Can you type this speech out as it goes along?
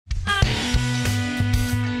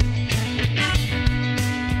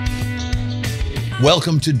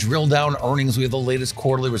Welcome to Drill Down Earnings. We have the latest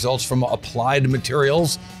quarterly results from Applied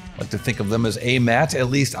Materials. I like to think of them as AMAT,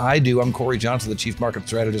 at least I do. I'm Cory Johnson, the Chief Market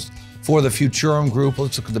Strategist for the Futurum Group.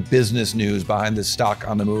 Let's look at the business news behind this stock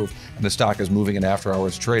on the move, and the stock is moving in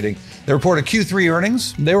after-hours trading. They reported Q3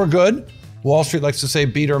 earnings. They were good. Wall Street likes to say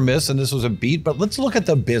beat or miss, and this was a beat, but let's look at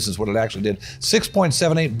the business, what it actually did.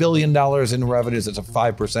 $6.78 billion in revenues. That's a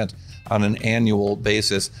 5% on an annual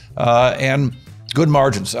basis. And good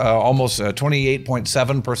margins, almost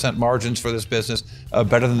 28.7% margins for this business,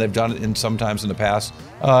 better than they've done in sometimes in the past.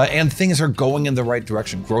 And things are going in the right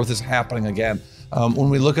direction. Growth is happening again. When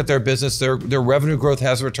we look at their business, their revenue growth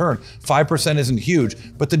has returned. 5% isn't huge,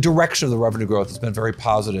 but the direction of the revenue growth has been very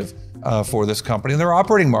positive for this company. And their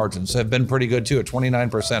operating margins have been pretty good too, at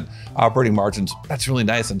 29% operating margins. That's really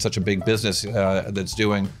nice in such a big business that's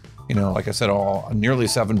doing, like I said, nearly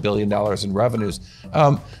 $7 billion in revenues.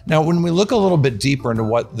 Now, when we look a little bit deeper into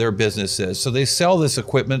what their business is, so they sell this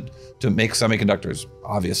equipment to make semiconductors,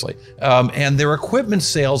 obviously. And their equipment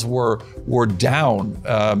sales were down,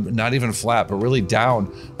 not even flat, but really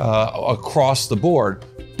down across the board.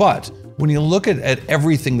 But when you look at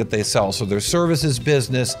everything that they sell, so their services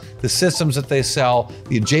business, the systems that they sell,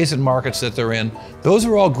 the adjacent markets that they're in, those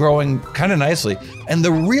are all growing kind of nicely. And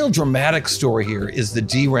the real dramatic story here is the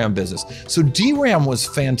DRAM business. So DRAM was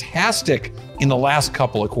fantastic in the last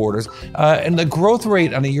couple of quarters, and the growth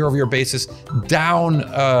rate on a year-over-year basis down,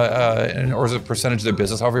 or as a percentage of their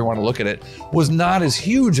business, however you want to look at it, was not as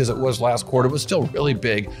huge as it was last quarter. It was still really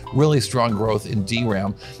big, really strong growth in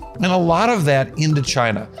DRAM, and a lot of that into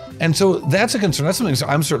China. And so that's a concern. That's something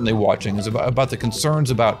I'm certainly watching, is about the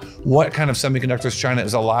concerns about what kind of semiconductors China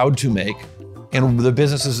is allowed to make and the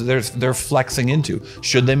businesses they're flexing into.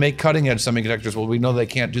 Should they make cutting edge semiconductors? Well, we know they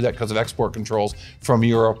can't do that because of export controls from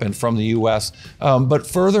Europe and from the US. But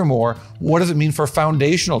furthermore, what does it mean for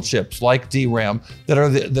foundational chips like DRAM that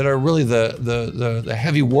are really the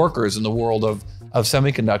heavy workers in the world of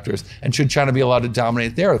semiconductors? And should China be allowed to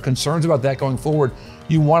dominate there? Concerns about that going forward.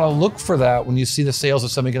 You want to look for that when you see the sales of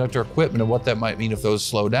semiconductor equipment and what that might mean if those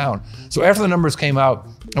slow down. So after the numbers came out,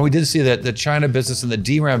 and we did see that the China business and the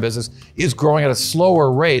DRAM business is growing at a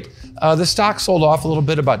slower rate, the stock sold off a little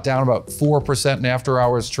bit, down about 4% in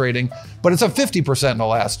after-hours trading, but it's up 50% in the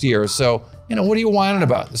last year. So, what are you whining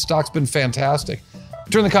about? The stock's been fantastic.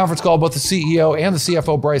 During the conference call, both the CEO and the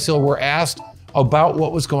CFO Brice Hill were asked about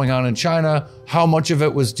what was going on in China, how much of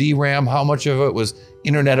it was DRAM, how much of it was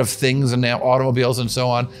Internet of Things and now automobiles and so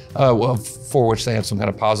on, for which they had some kind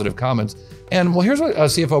of positive comments. And well, here's what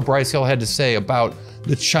CFO Brice Hill had to say about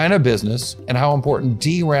the China business and how important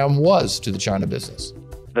DRAM was to the China business.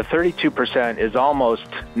 The 32% is almost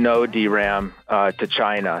no DRAM to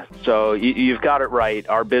China. So you've got it right.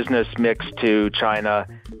 Our business mix to China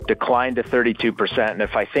declined to 32%. And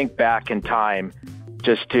if I think back in time,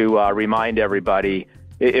 just to remind everybody,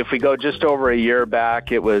 if we go just over a year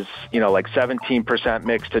back, it was, like 17%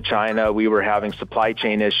 mix to China. We were having supply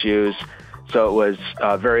chain issues, so it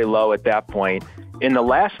was very low at that point. In the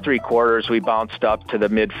last 3 quarters, we bounced up to the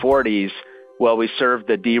mid-40s. Well, we served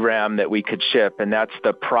the DRAM that we could ship, and that's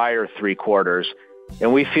the prior 3 quarters.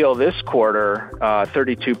 And we feel this quarter,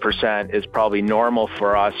 32% is probably normal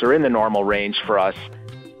for us, or in the normal range for us.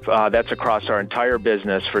 That's across our entire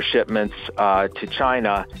business for shipments to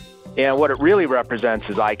China. And what it really represents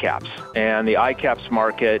is ICAPS. And the ICAPS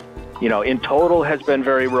market, in total has been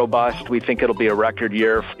very robust. We think it'll be a record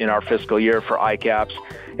year in our fiscal year for ICAPS.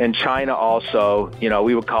 And China also,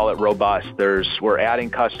 we would call it robust. We're adding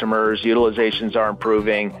customers, utilizations are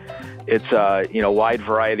improving. It's a, wide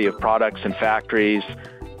variety of products and factories.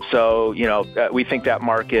 So, we think that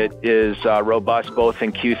market is robust both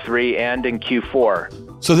in Q3 and in Q4.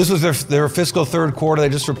 So this was their fiscal third quarter. They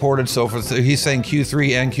just reported. So he's saying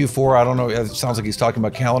Q3 and Q4. I don't know. It sounds like he's talking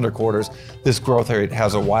about calendar quarters. This growth rate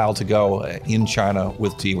has a while to go in China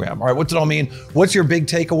with DRAM. All right, what's it all mean? What's your big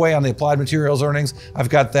takeaway on the Applied Materials earnings? I've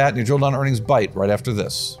got that in your Drill Down Earnings Bite right after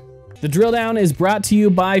this. The Drill Down is brought to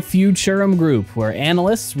you by Futurum Group, where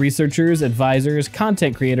analysts, researchers, advisors,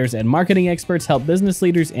 content creators, and marketing experts help business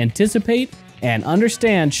leaders anticipate and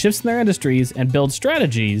understand shifts in their industries and build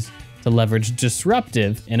strategies to leverage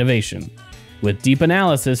disruptive innovation. With deep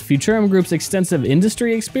analysis, Futurum Group's extensive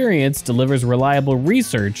industry experience delivers reliable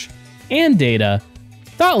research and data,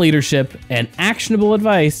 thought leadership, and actionable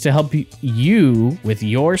advice to help you with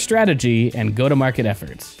your strategy and go-to-market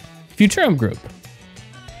efforts. Futurum Group.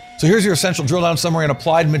 So here's your essential drill down summary on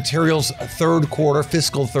Applied Materials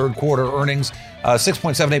fiscal third quarter earnings.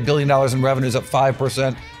 $6.78 billion in revenues, up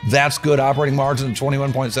 5%. That's good. Operating margin of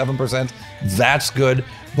 21.7%. That's good.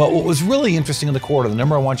 But what was really interesting in the quarter, the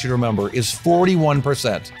number I want you to remember, is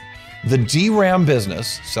 41% The DRAM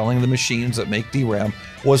business, selling the machines that make DRAM,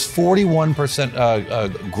 was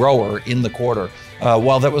 41% grower in the quarter.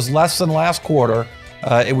 While that was less than last quarter,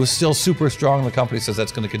 it was still super strong. The company says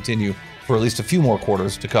that's going to continue for at least a few more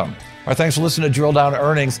quarters to come. All right, thanks for listening to Drill Down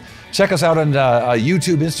Earnings. Check us out on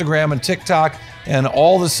YouTube, Instagram, and TikTok, and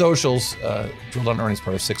all the socials. Drill Down Earnings,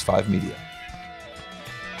 part of 6.5 Media.